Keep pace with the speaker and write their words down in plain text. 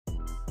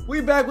We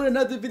back with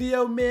another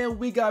video, man.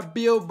 We got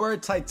Burr.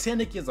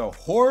 Titanic is a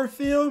horror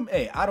film.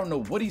 Hey, I don't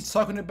know what he's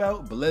talking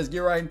about, but let's get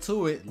right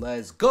into it.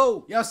 Let's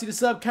go. Y'all see the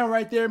sub count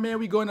right there, man.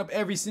 We going up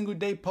every single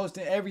day,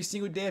 posting every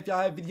single day. If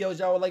y'all have videos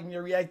y'all would like me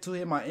to react to,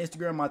 hit my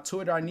Instagram, my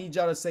Twitter. I need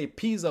y'all to say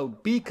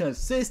Pzo, be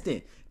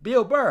consistent.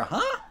 Burr,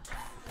 huh?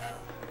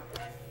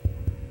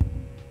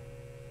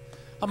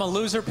 I'm a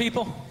loser,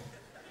 people.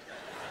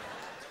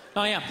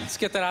 Oh yeah, let's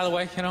get that out of the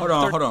way. You know.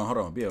 Hold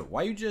on, Bill.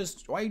 Why you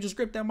just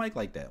grip that mic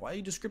like that? Why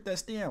you just grip that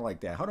stand like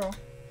that? Hold on.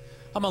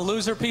 I'm a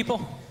loser,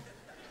 people.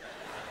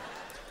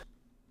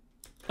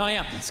 Oh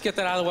yeah, let's get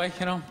that out of the way.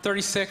 You know,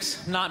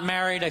 36, not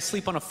married. I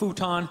sleep on a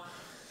futon.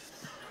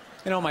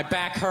 You know, my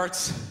back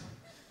hurts.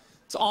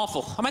 It's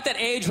awful. I'm at that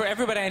age where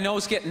everybody I know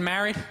is getting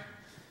married.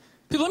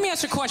 People, let me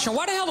ask you a question.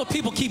 Why the hell do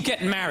people keep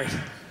getting married? You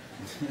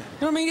know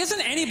what I mean?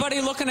 Isn't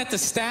anybody looking at the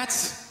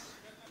stats?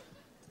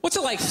 What's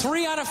it like,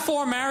 3 out of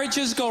 4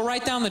 marriages go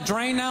right down the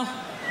drain now?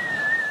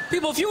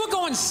 People, if you were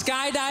going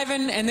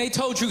skydiving and they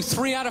told you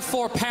 3 out of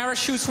 4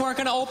 parachutes weren't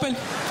gonna open.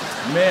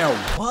 Man,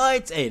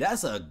 what? Hey,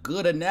 that's a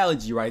good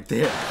analogy right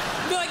there.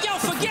 You'd be like, yo,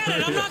 forget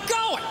it, I'm not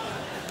going.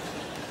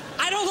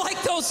 I don't like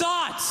those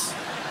odds.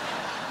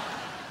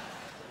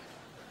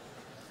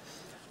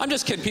 I'm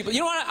just kidding, people. You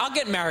know what, I'll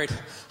get married.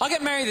 I'll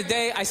get married the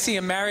day I see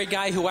a married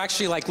guy who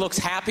actually like looks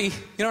happy.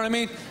 You know what I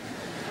mean?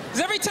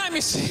 Because every time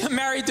you see a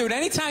married dude,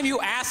 anytime you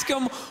ask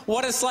them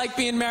what it's like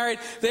being married,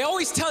 they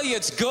always tell you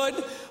it's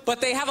good, but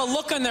they have a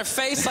look on their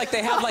face like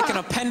they have like an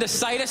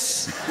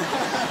appendicitis.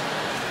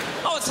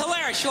 Oh, it's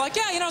hilarious. You're like,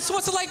 yeah, you know, so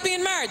what's it like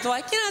being married? They're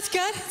like, you know, it's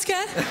good, it's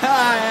good.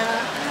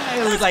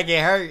 It looks like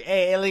it hurt.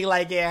 Hey, it looks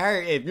like it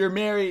hurt. If you're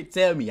married,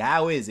 tell me,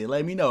 how is it?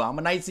 Let me know. I'm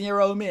a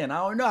 19-year-old man. I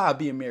don't know how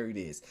being married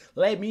is.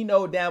 Let me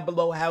know down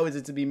below, how is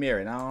it to be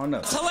married? I don't know.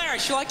 It's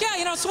hilarious. You're like, yeah,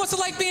 you know, so what's it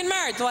like being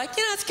married? They're like,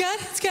 you know, it's good,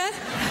 it's good.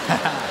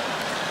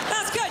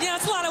 That's good. You know,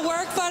 it's a lot of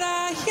work, but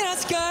you know,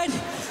 it's good.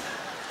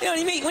 You know,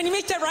 when you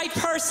meet that right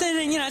person,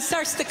 and you know, it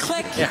starts to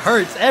click. It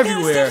hurts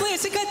everywhere. You know,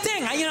 it's a good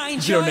thing. You know, I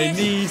enjoy on their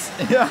knees.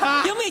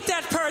 You'll meet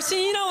that person,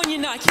 you know, and you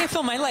know. I can't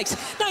feel my legs.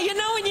 No, you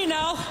know, and you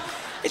know.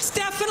 It's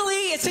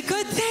a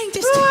good thing.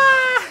 Just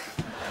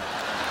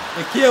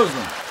it kills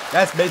them.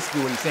 That's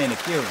basically what he's saying. It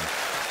kills them.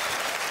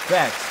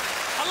 Facts.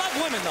 I love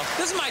women, though.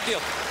 This is my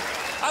deal.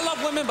 I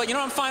love women, but you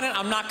know what I'm finding?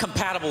 I'm not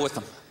compatible with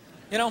them.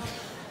 You know?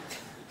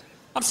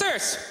 I'm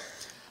serious.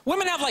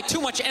 Women have like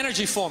too much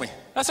energy for me.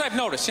 That's what I've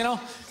noticed, you know?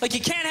 Like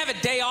you can't have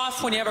a day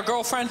off when you have a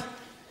girlfriend.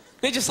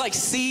 They just like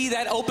see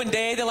that open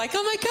day. They're like,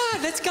 oh my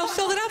God, let's go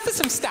fill it up with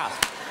some stuff.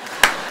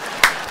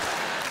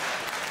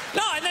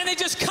 No, and then they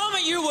just come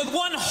at you with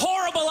one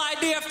horrible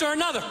idea after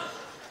another.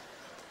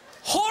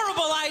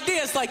 Horrible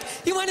ideas like,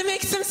 you want to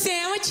make some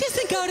sandwiches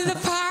and go to the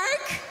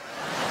park?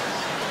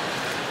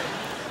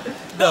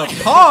 The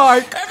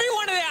park? Every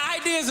one of their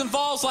ideas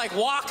involves like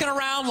walking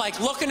around, like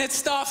looking at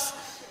stuff.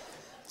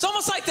 It's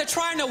almost like they're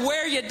trying to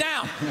wear you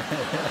down.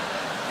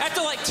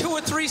 After like 2 or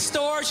 3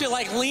 stores, you're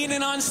like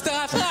leaning on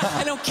stuff.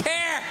 I don't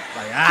care.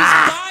 Like,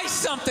 just buy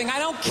something. I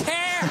don't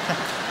care.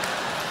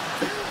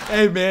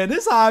 Hey man,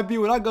 this is how I be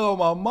when I go with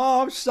my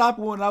mom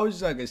shopping when I was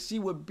younger. She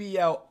would be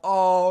out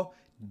all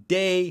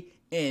day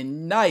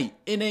and night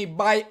and ain't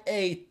buy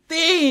a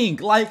thing.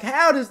 Like,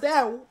 how does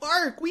that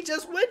work? We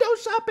just window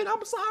shopping.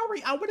 I'm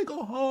sorry, I want to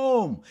go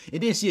home.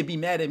 And then she'd be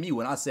mad at me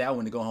when I say I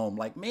want to go home.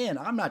 Like, man,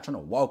 I'm not trying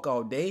to walk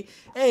all day.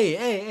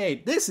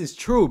 Hey, this is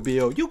true,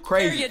 Bill. You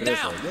crazy for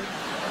this one.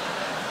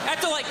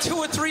 After like 2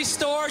 or 3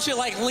 stores, you're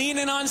like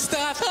leaning on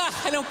stuff.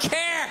 I don't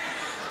care.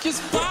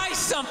 Just buy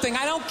something.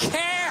 I don't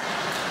care.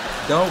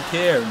 Don't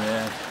care,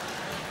 man.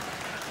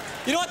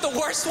 You know what the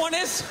worst one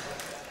is?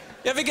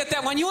 You ever get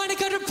that one? You want to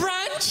go to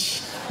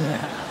brunch?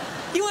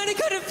 You want to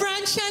go to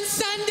brunch on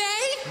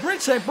Sunday?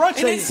 Brunch ain't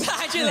and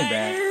inside you're like,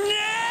 bad.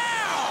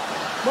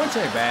 No! Brunch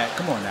ain't bad.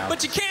 Come on now.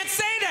 But you can't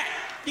say that.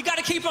 You got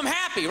to keep them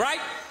happy, right?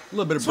 A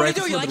little bit of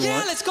breakfast. What do You're you do? You're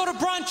like, yeah, let's go to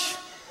brunch.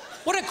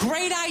 What a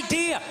great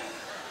idea.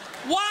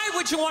 Why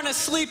would you want to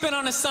sleep in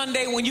on a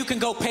Sunday when you can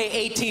go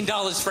pay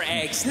 $18 for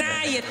eggs?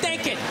 Now you're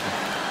thinking.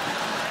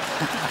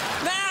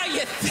 Now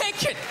you're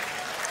thinking.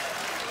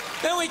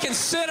 Then we can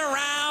sit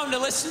around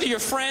and listen to your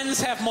friends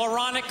have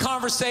moronic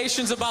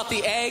conversations about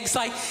the eggs.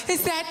 Like,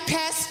 is that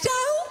pesto?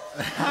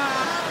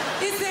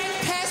 Is that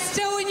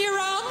pesto in your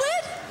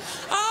omelet?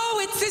 Oh,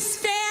 it's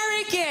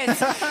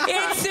asparagus.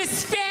 It's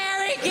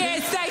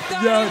asparagus. I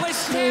thought it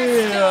was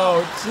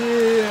pesto.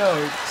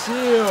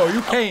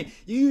 Chill.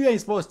 You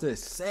ain't supposed to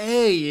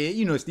say it.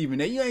 You know,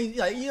 Stephen, you ain't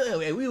like,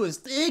 we was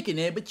thinking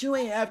it, but you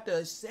ain't have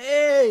to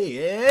say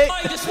it. Oh,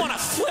 you just want to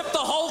flip the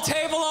whole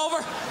table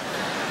over?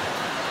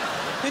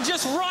 And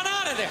just run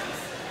out of there.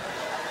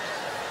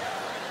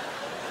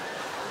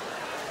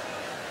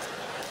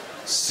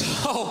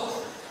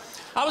 So,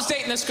 I was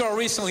dating this girl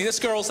recently. This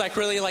girl's like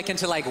really like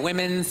into like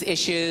women's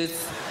issues.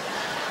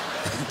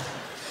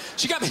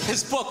 She got me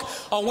this book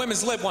on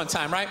women's lib one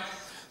time, right?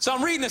 So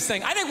I'm reading this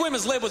thing. I think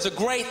women's lib was a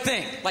great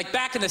thing. Like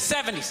back in the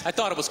 70s, I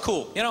thought it was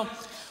cool, you know?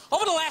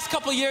 Over the last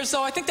couple of years,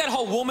 though, I think that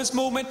whole women's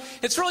movement,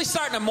 it's really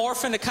starting to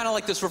morph into kind of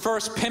like this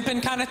reverse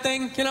pimping kind of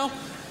thing, you know?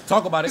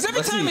 Talk about it. Because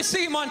every time I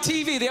see them on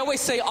TV, they always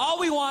say, all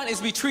we want is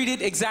to be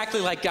treated exactly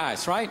like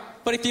guys, right?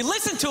 But if you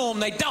listen to them,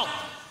 they don't.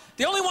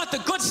 They only want the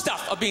good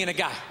stuff of being a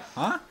guy.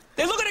 Huh?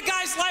 They look at a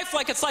guy's life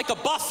like it's like a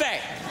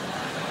buffet.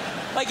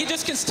 Like you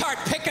just can start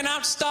picking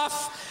out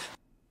stuff.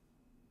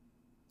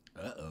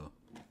 Uh-oh.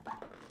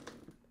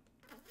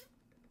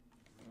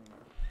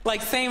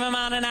 Like same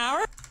amount an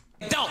hour?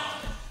 They don't.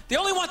 They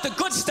only want the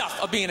good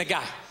stuff of being a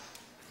guy.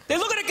 They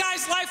look at a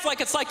guy's life like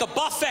it's like a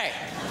buffet.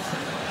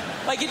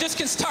 Like you just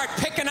can start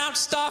picking out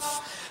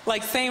stuff.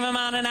 Like same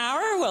amount an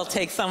hour, we'll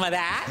take some of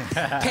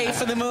that. Pay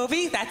for the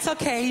movie, that's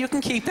okay, you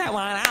can keep that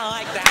one. I don't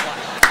like that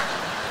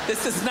one.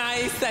 This is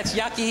nice, that's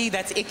yucky,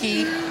 that's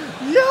icky.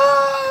 Yo!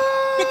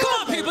 But come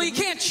on, people, you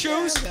can't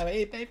choose.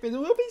 Pay for the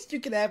movies, you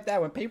can have that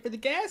one. Pay for the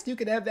gas, you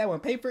can have that one.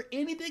 Pay for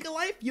anything in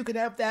life, you can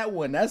have that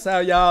one. That's how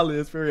y'all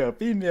is for real.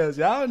 Females,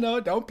 y'all know,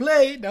 don't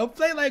play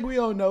like we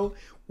don't know.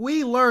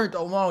 We learned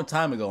a long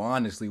time ago,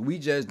 honestly. We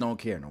just don't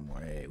care no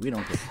more. Hey, we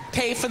don't care.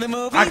 Pay for the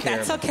movie?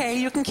 That's okay.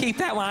 You can keep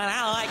that one.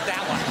 I don't like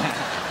that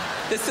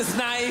one. This is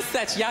nice.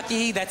 That's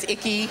yucky. That's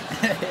icky.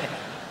 I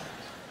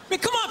mean,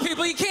 come on,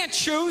 people. You can't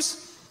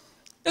choose.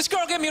 This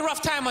girl gave me a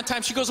rough time one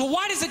time. She goes, well,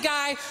 why does a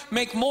guy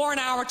make more an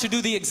hour to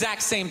do the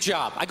exact same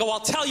job? I go, I'll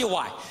tell you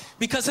why.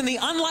 Because in the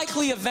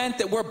unlikely event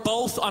that we're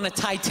both on a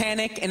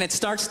Titanic and it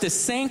starts to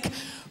sink,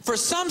 for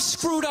some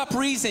screwed up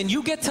reason,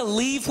 you get to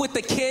leave with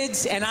the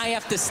kids and I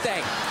have to stay.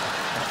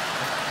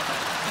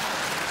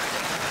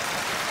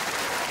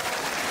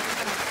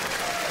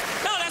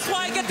 No, that's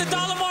why I get the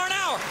 $1 more an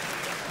hour.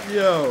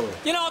 Yo.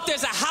 You know, if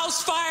there's a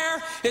house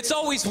fire, it's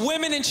always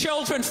women and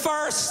children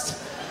first.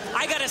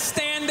 I gotta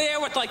stand there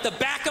with like the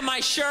back of my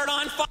shirt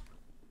on fire.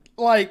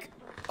 Like,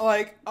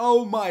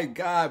 oh my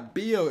God,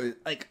 Bill.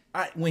 Like,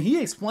 when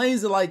he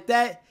explains it like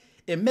that,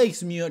 it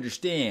makes me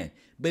understand.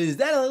 But is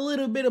that a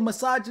little bit of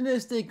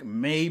misogynistic?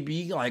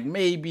 Maybe, like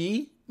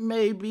maybe.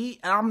 And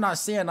I'm not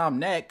saying I'm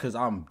that, because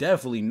I'm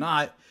definitely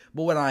not.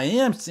 But what I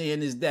am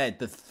saying is that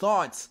the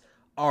thoughts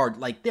are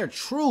like, they're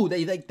true.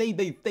 They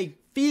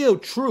feel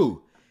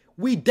true.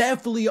 We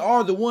definitely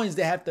are the ones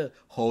that have to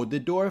hold the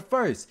door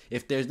first.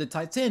 If there's the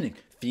Titanic,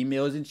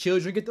 females and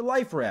children get the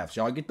life rafts.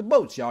 Y'all get the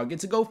boats. Y'all get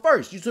to go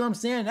first. You see what I'm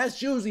saying?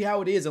 That's usually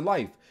how it is in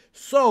life.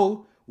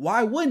 So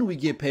why wouldn't we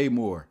get paid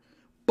more?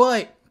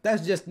 But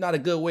that's just not a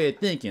good way of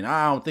thinking.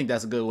 I don't think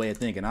that's a good way of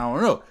thinking. I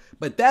don't know.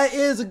 But that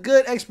is a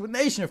good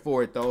explanation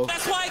for it, though.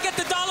 That's why I get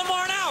the $1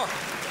 more an hour.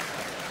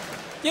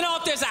 You know,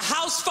 if there's a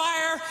house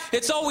fire,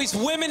 it's always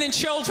women and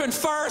children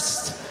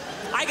first.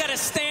 I gotta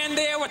stand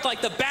there with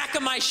like the back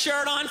of my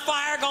shirt on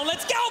fire going,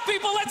 let's go,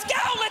 people, let's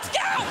go, let's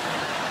go.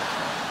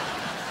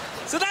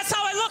 So that's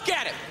how I look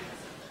at it.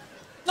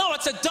 No,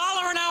 it's a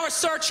 $1 an hour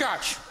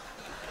surcharge.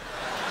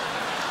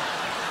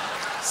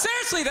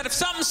 Seriously, that if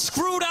something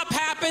screwed up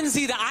happens,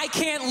 either I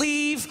can't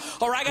leave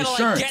or I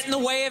gotta like get in the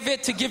way of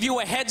it to give you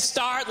a head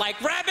start,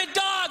 like rabid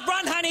dog,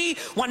 run honey,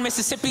 1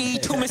 Mississippi,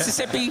 2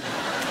 Mississippi.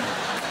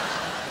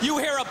 You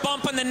hear a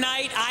bump in the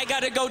night, I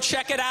gotta go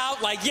check it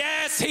out, like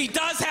yes, he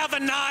does have a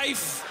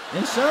knife.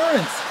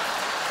 Insurance.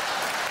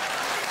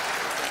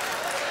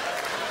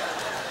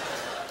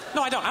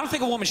 No, I don't. I don't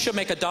think a woman should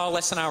make $1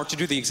 less an hour to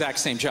do the exact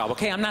same job,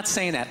 okay? I'm not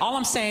saying that. All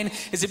I'm saying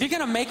is if you're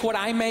gonna make what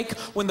I make,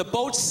 when the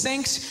boat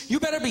sinks, you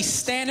better be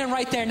standing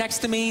right there next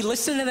to me,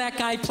 listening to that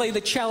guy play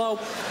the cello.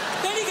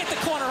 Then you get the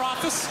corner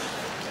office.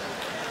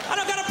 I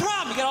don't got a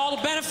problem. You get all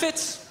the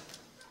benefits.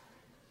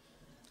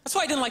 That's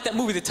why I didn't like that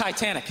movie, The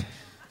Titanic.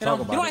 You know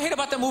what I hate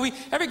about that movie?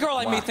 Every girl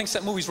I meet thinks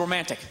that movie's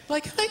romantic.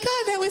 Like, oh my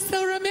God, that was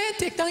so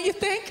romantic, don't you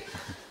think?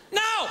 No!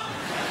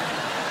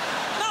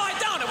 No, I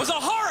don't. It was a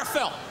horror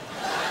film.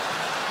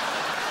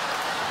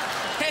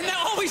 And they're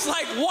always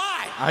like,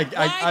 why?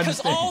 Why?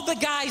 Because all the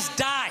guys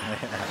die.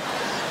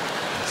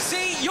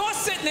 See, you're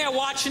sitting there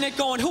watching it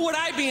going, who would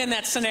I be in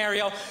that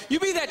scenario? You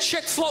be that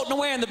chick floating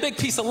away on the big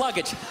piece of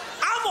luggage.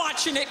 I'm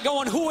watching it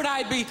going, who would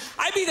I be?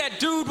 I'd be that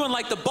dude when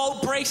like the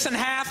boat breaks in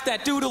half,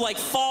 that dude who like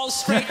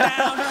falls straight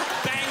down,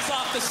 bangs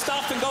off the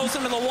stuff and goes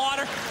into the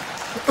water.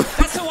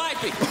 That's who I'd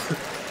be.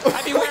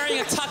 I'd be wearing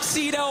a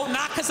tuxedo,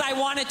 not because I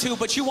wanted to,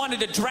 but you wanted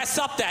to dress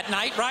up that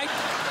night, right?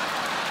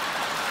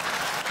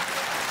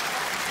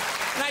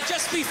 And I'd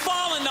just be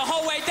falling the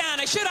whole way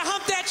down. I should have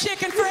humped that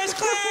chick in first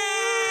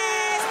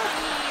class.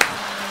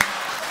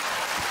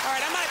 All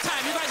right, I'm out of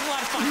time. You guys had a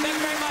lot of fun. Thank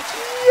you very much.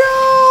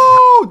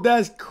 Yo,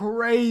 that's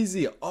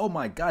crazy. Oh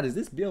my God, is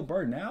this Bill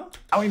Burr now?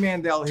 Howie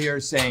Mandel here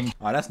saying,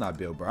 oh, that's not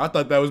Bill Burr. I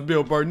thought that was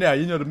Bill Burr now.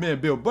 You know the man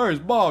Bill Burr is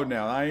bald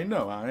now. I ain't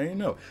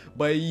know.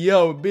 But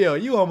yo, Bill,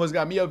 you almost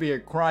got me over here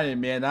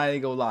crying, man. I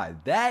ain't gonna lie.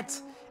 That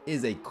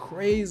is a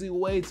crazy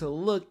way to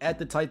look at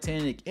the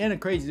Titanic and a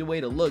crazy way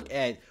to look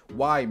at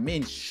why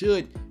men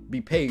should be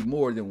paid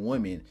more than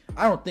women.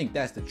 I don't think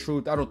that's the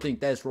truth. I don't think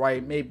that's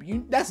right.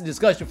 Maybe that's a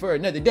discussion for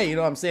another day, you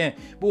know what I'm saying?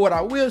 But what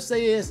I will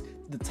say is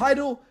the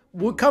title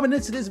coming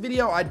into this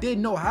video, I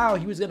didn't know how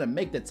he was gonna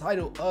make the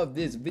title of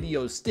this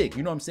video stick.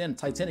 You know what I'm saying?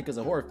 Titanic is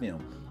a horror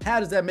film. How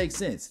does that make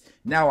sense?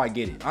 Now I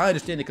get it. I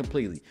understand it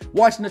completely.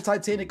 Watching the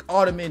Titanic,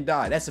 all the men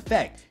died. That's a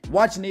fact.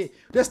 Watching it,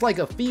 that's like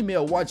a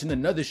female watching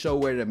another show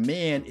where the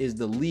man is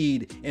the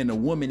lead and the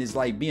woman is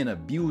like being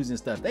abused and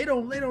stuff. They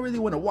don't really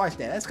want to watch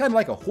that. That's kind of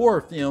like a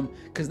horror film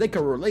because they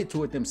can relate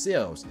to it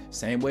themselves.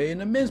 Same way in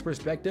the men's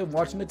perspective,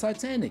 watching the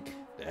Titanic.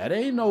 That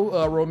ain't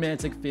no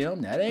romantic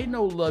film. That ain't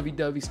no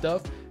lovey-dovey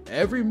stuff.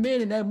 Every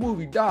man in that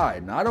movie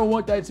died, and I don't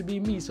want that to be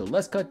me, so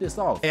let's cut this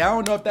off. Hey, I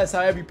don't know if that's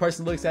how every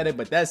person looks at it,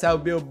 but that's how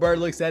Bill Burr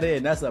looks at it,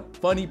 and that's a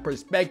funny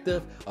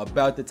perspective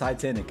about the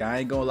Titanic. I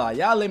ain't gonna lie.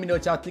 Y'all let me know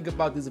what y'all think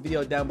about this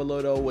video down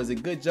below, though. Was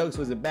it good jokes?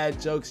 Was it bad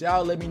jokes?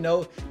 Y'all let me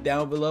know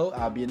down below.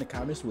 I'll be in the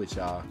comments with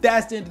y'all.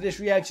 That's the end of this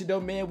reaction,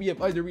 though, man. We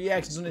have other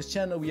reactions on this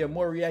channel. We have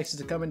more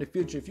reactions to come in the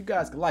future. If you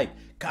guys can like,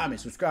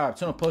 comment, subscribe,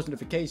 turn on post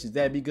notifications,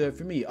 that'd be good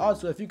for me.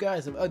 Also, if you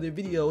guys have other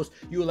videos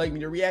you would like me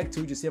to react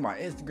to, just hit my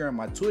Instagram,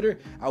 my Twitter.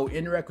 I will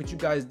interact with you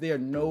guys there,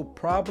 no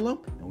problem.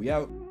 And we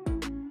out.